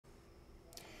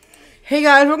Hey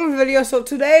guys, welcome to the video. So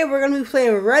today we're gonna be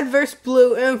playing Red vs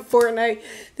Blue in Fortnite.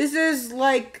 This is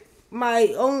like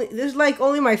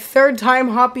only my third time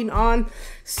hopping on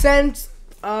since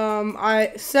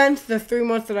the 3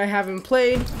 months that I haven't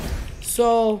played.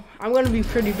 So I'm gonna be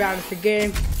pretty bad at the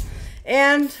game.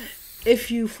 And if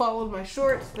you followed my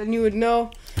shorts, then you would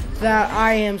know that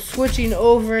I am switching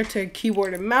over to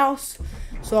keyboard and mouse.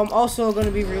 So I'm also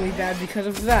gonna be really bad because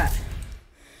of that.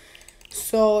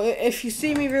 So if you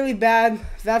see me really bad,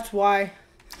 that's why.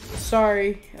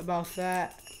 Sorry about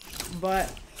that.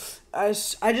 But I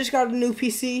just got a new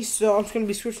PC, so I'm just going to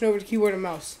be switching over to keyboard and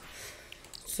mouse.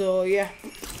 So yeah,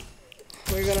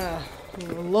 we're going to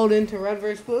load into Red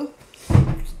vs Blue,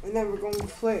 and then we're going to be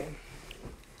playing.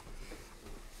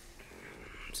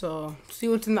 So, see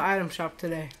what's in the item shop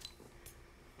today.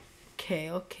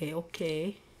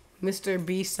 Okay. Mr.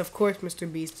 Beast, of course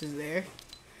Mr. Beast is there.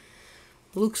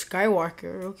 Luke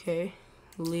Skywalker, okay.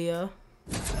 Leah.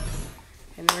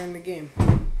 And we're in the game.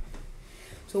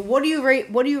 So what do you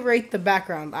rate the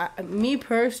background? Me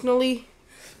personally,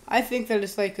 I think that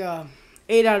it's like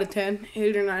 8 out of 10,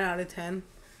 8 or 9 out of 10.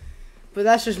 But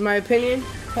that's just my opinion.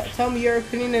 Tell me your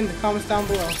opinion in the comments down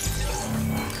below.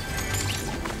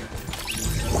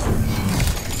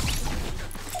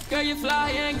 Girl, you fly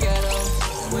and ghetto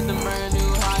with the brand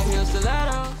new high heel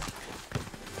stiletto.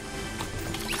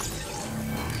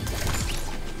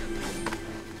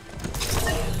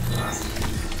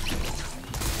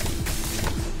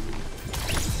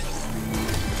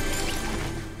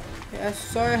 Yeah,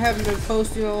 sorry I haven't been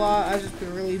posting a lot. I've just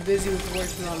been really busy with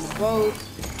working on the boat.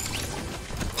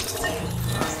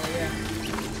 Yeah.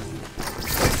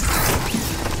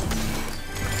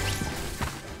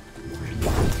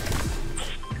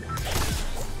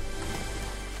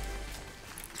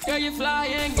 Girl, you fly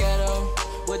and ghetto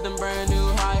with them brand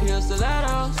new high heel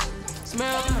stilettos.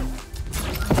 Smell them.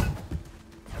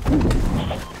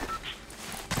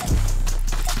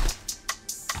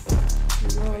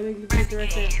 No, I think you did the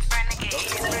right thing.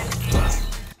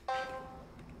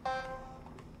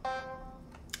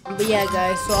 But yeah,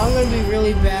 guys, so I'm gonna be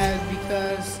really bad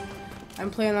because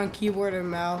I'm playing on keyboard and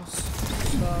mouse.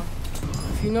 So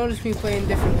if you notice me playing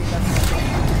differently, that's why.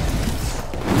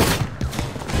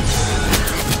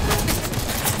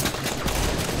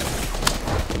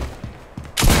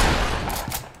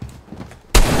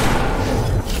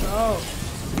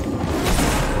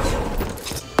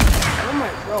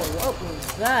 What was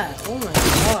that? Oh my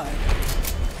god.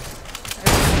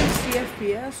 At 60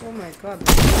 FPS? Oh my god.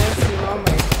 That's on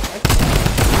my Xbox.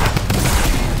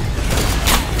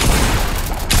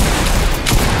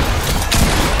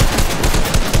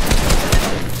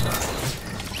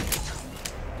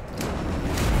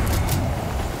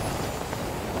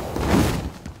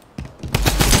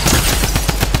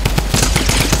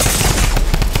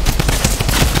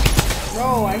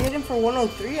 Bro, I hit him for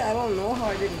 103. I don't know how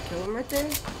I didn't kill him right there.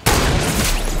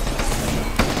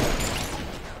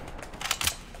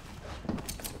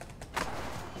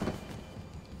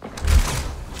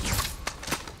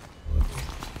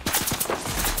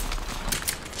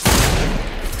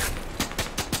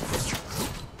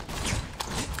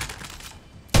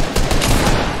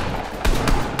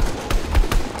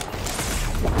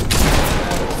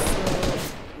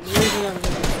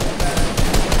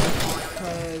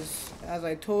 As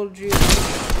I told you, I'm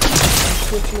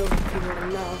switching over to keyboard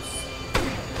and mouse.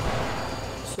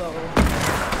 So,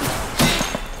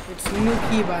 it's new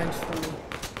keybinds for me.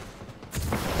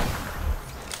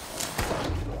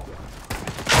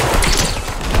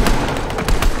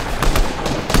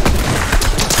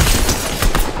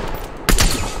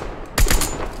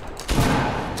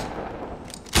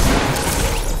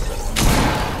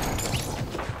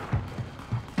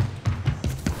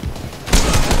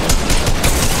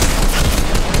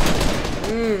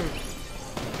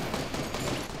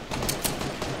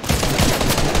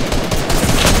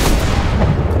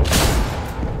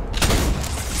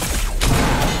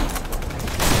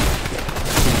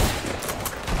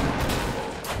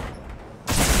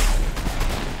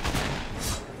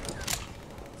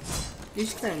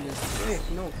 This kind is sick,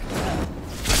 no crap.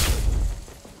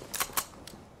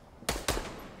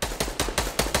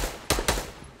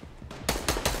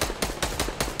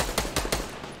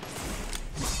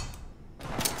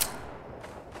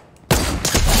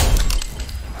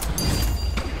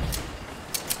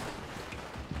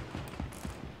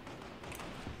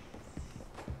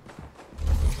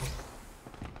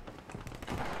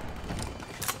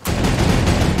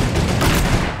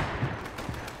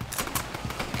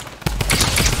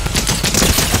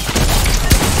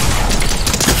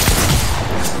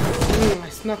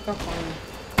 Snuck up on me.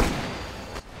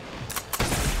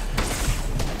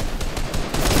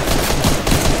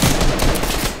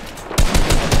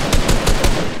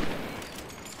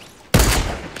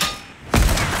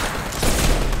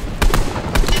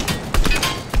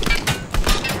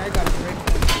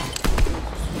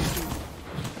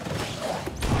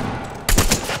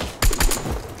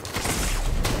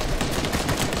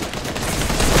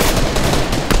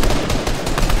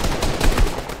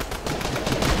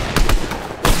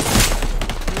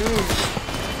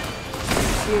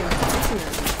 see him shooting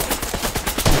at me.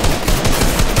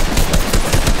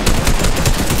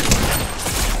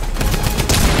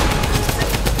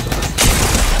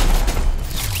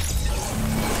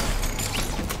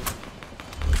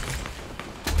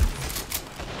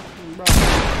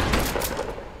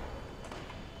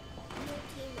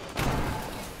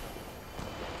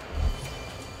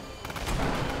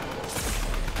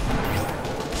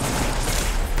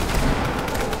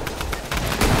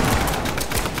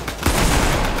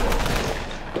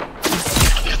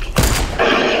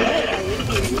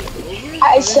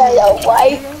 I said a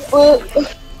wife.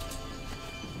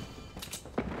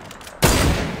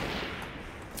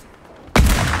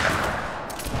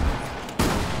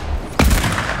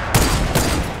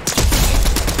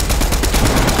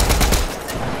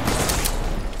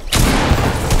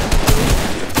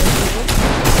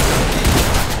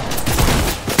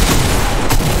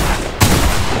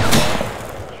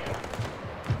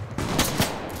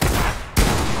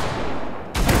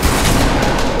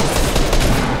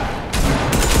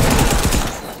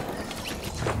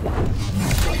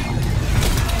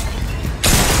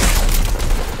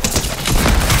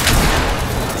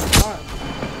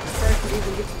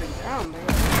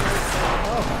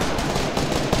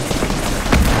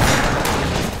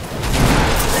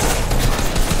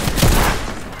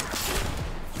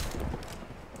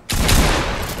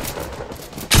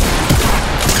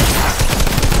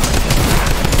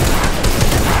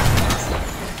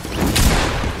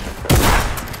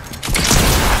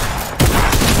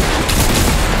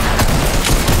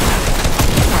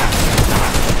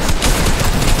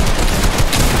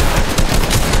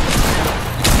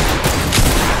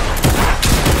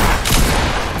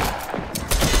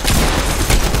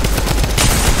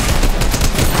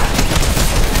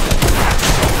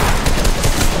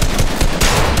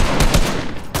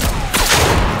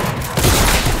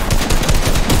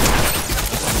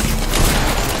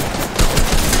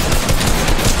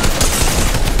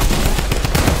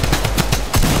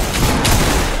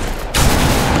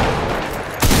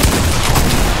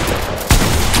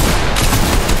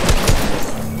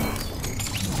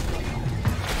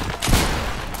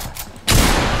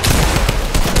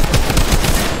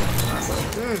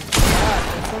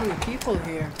 So many people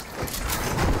here.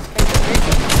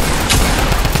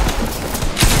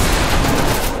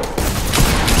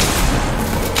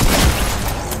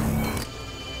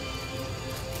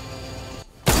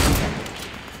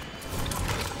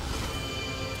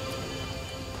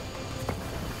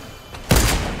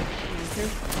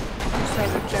 Just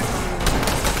have to check on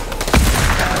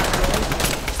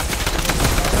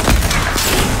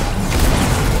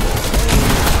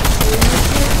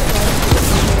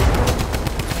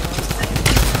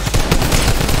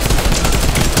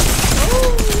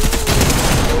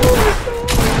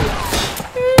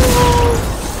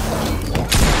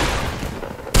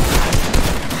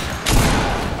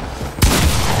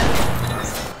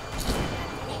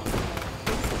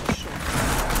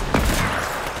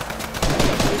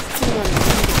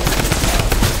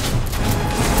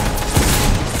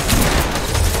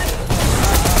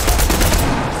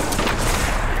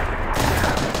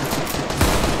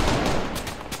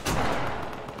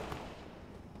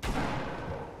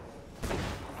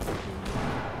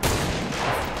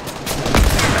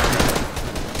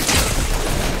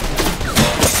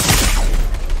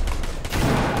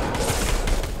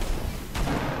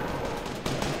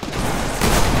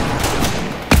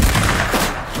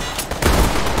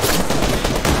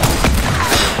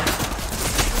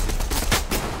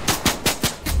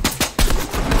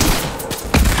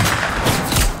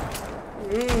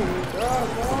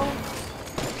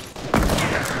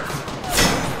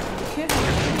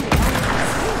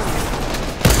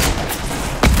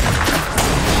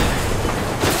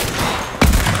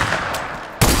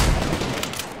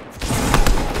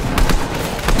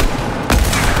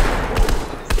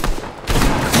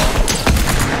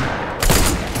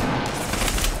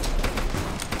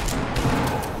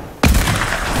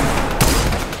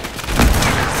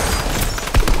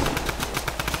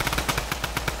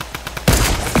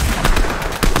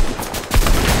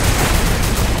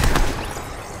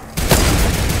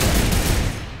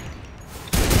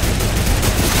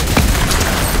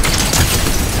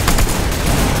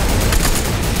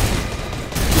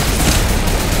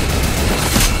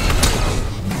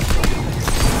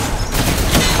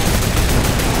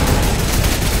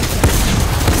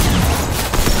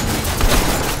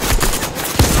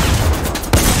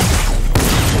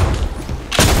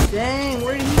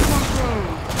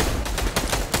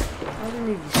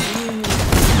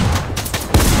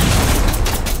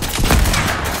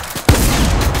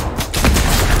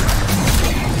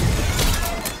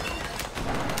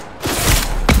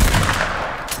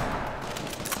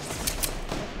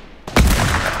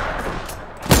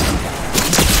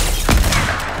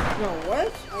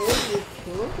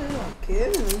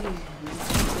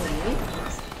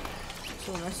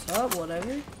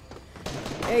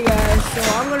Hey guys, so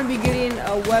I'm gonna be getting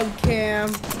a webcam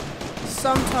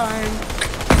sometime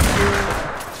soon.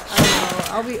 I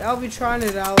don't know. I'll be trying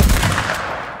it out.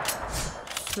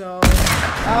 So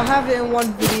I'll have it in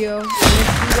one video. And if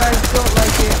you guys don't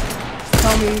like it,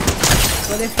 tell me.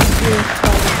 But if you do,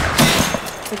 tell me.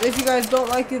 Because if you guys don't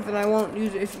like it, then I won't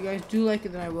use it. If you guys do like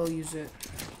it, then I will use it.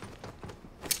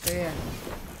 So yeah.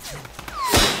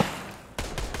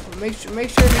 So make sure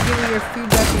to give me your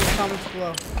feedback in the comments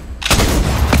below.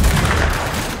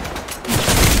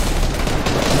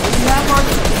 If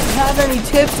you have any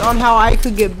tips on how I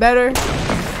could get better,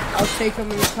 I'll take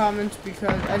them in the comments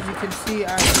because, as you can see,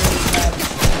 I'm really bad.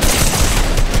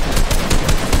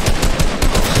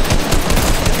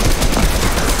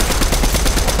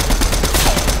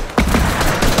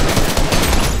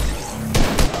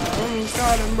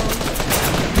 Got him, bro.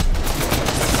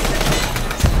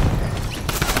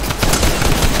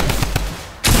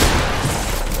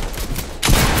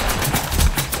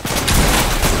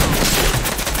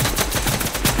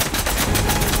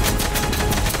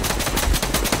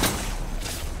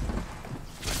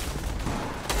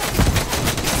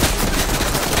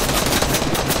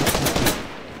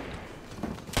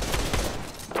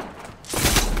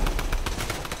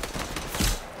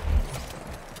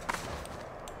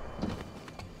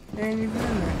 Ain't even in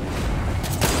there.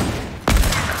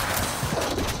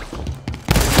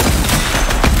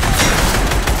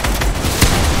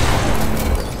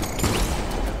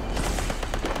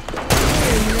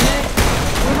 Wait a minute.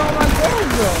 Where'd all my gold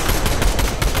go?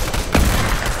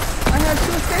 I had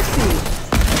 250.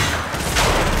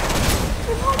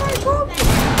 Where'd all my gold go?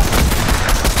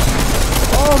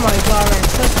 Oh my god, I'm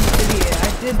such an idiot. I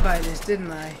did buy this,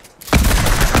 didn't I?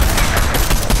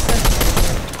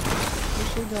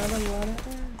 We got a lot of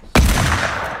ass.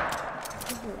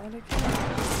 A lot of cash.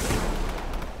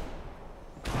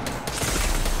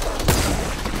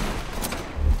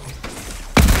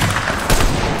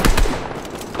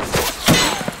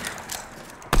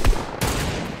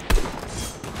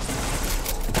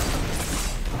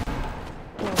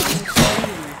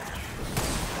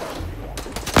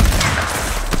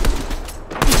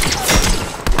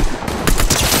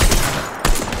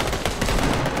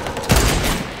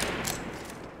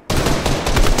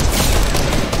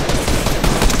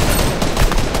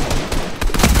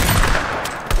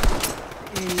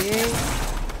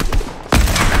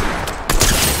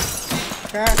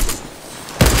 Crack.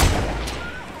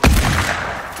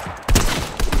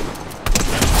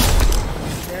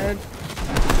 Dead.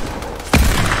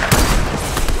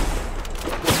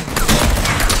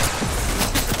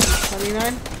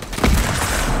 $29.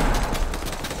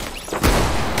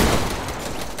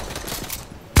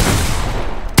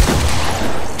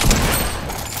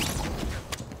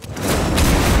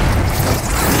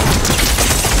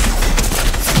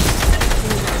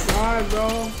 Bro.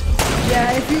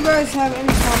 Yeah, if you guys have any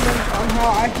comments on how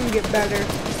I can get better,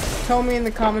 tell me in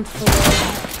the comments below.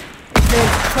 If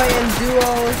it's playing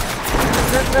duos,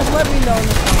 just let me know in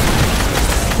the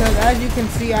comments. Because as you can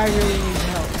see, I really need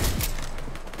help.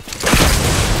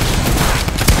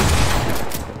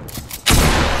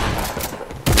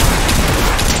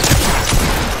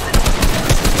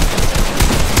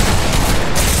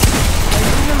 Like,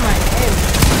 even my aim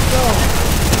is so...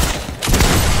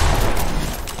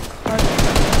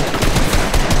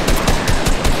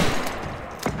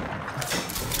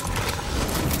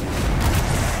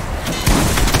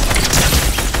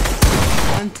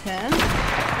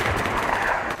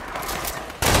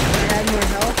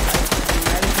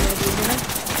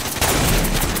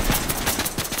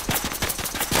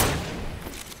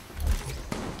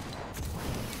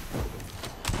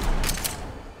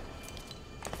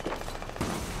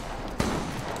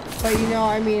 But you know,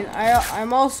 I mean,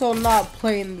 I'm also not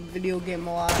playing the video game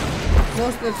a lot.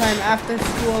 Most of the time after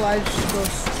school, I just go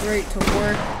straight to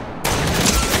work.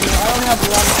 You know, I don't have a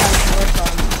lot of time to work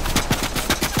on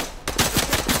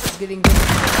getting good.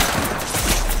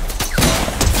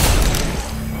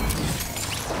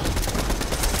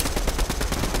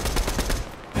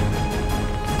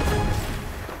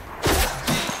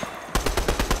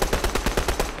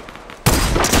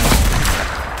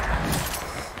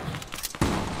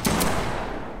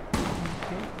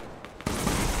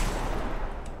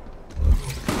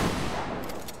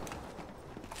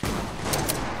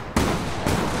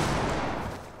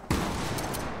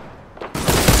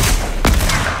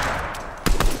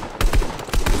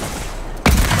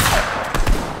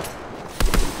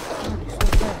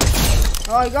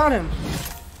 Oh, I got him.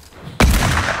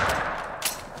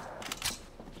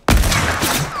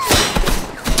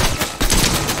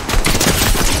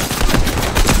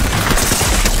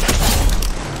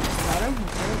 Got him?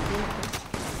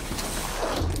 Okay.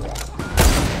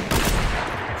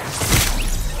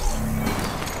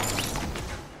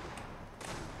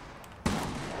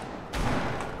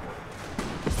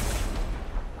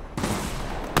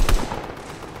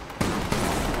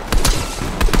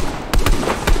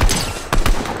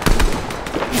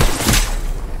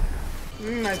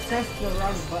 I pressed the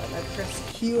wrong button. I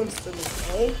pressed Q instead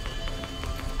of A.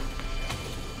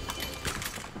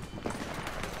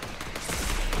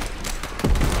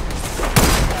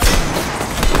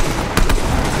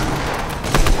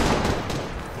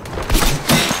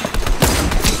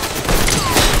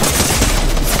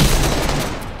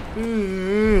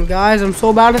 Guys, I'm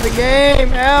so bad at the game.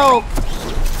 Help!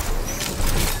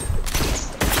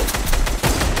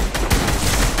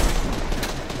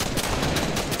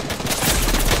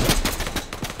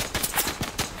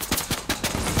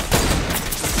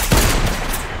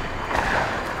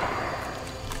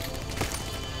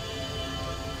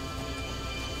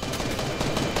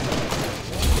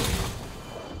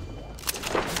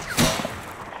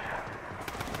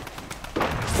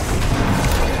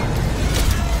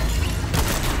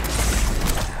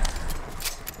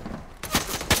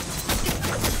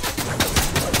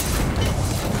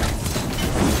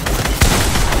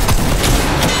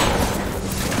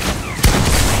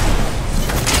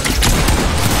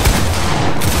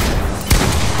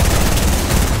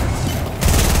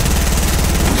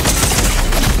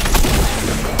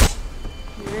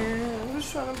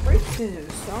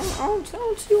 I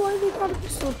don't see why they gotta be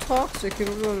so toxic and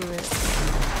ruin it.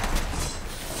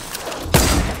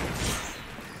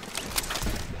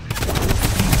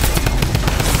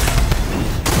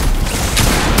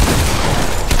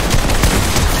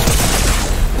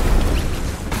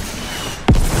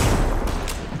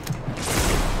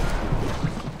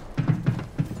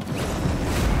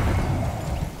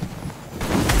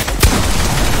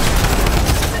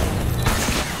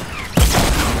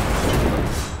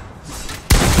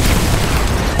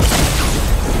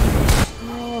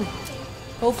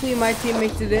 Hopefully my team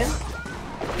makes it in.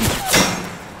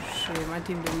 Shit, my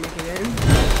team didn't make it in.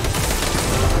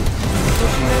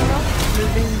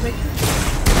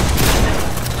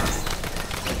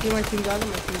 Okay, my team got it,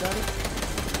 my team got it.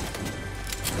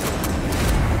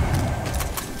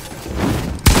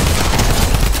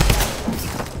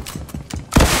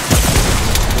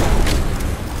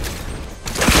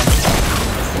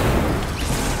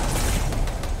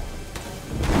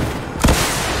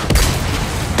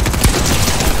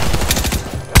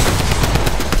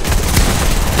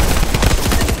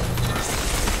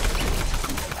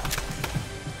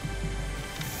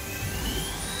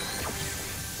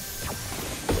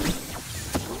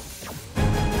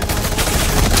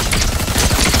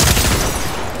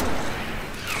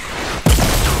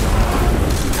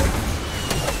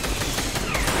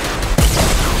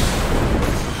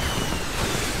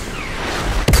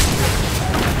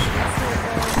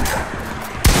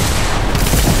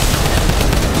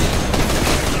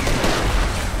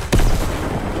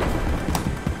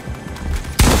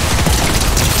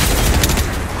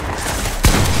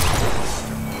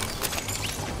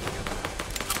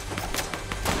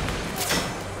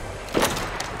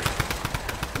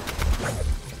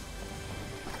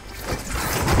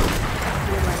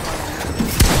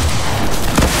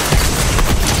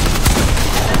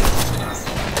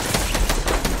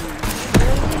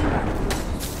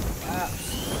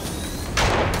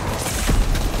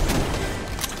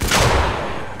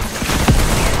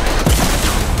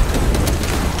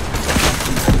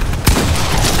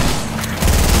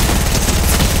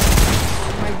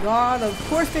 God, of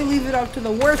course they leave it up to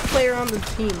the worst player on the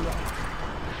team, though.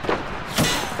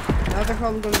 Now they're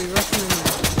probably going to be rushing in.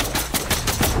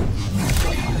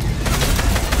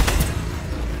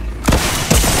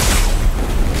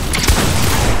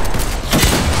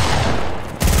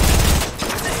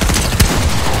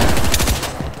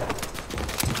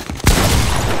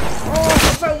 Oh,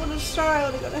 if I would have shot, I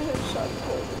would have got a headshot.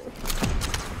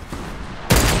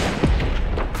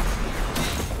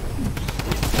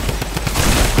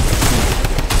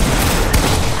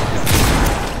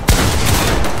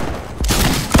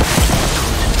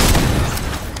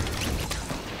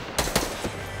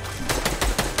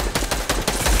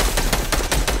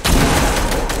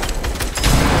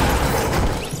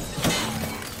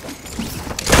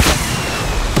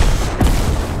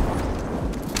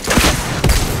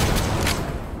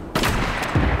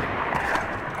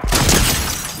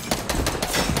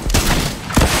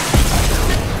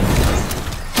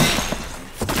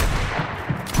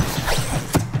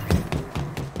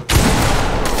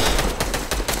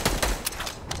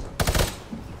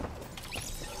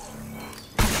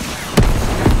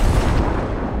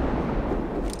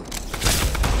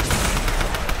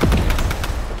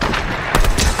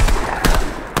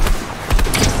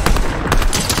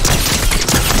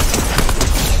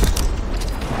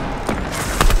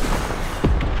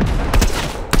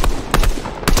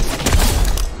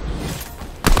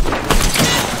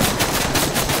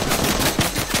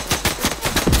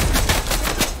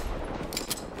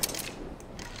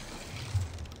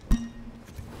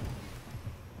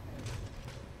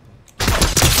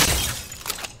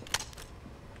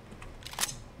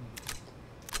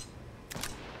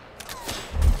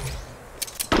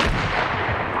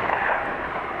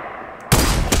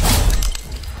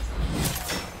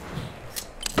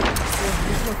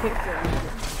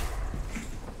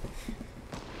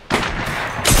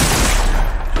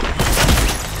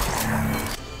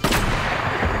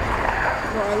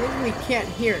 literally can't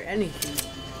hear anything.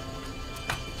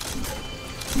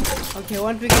 Okay,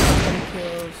 once we get 20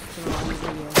 kills, then I'll leave the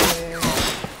video there.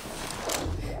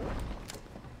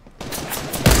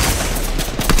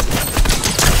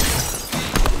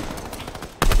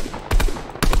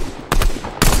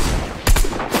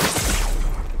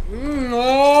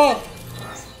 Oh!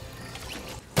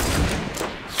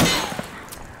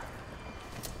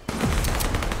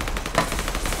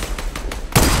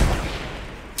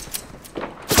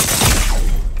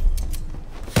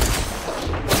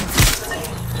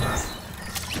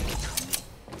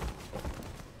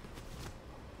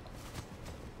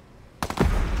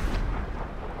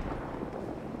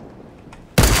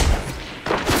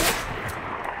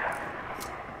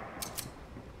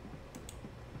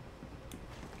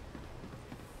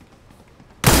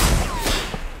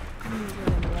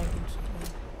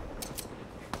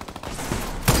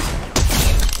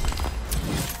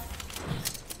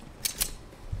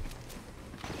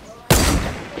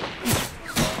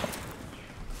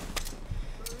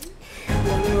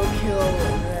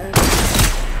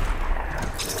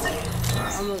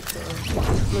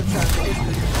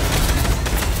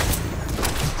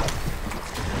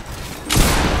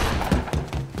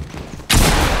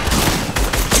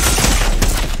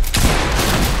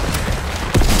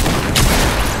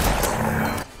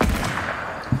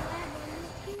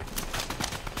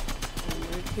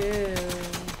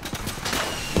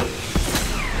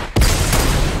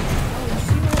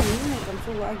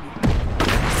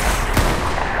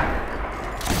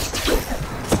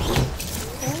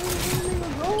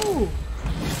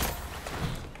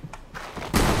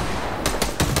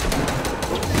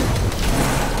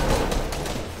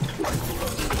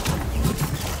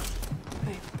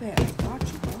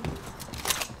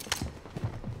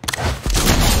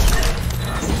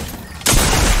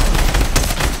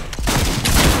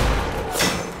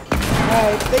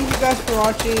 Alright, thank you guys for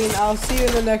watching. I'll see you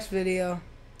in the next video.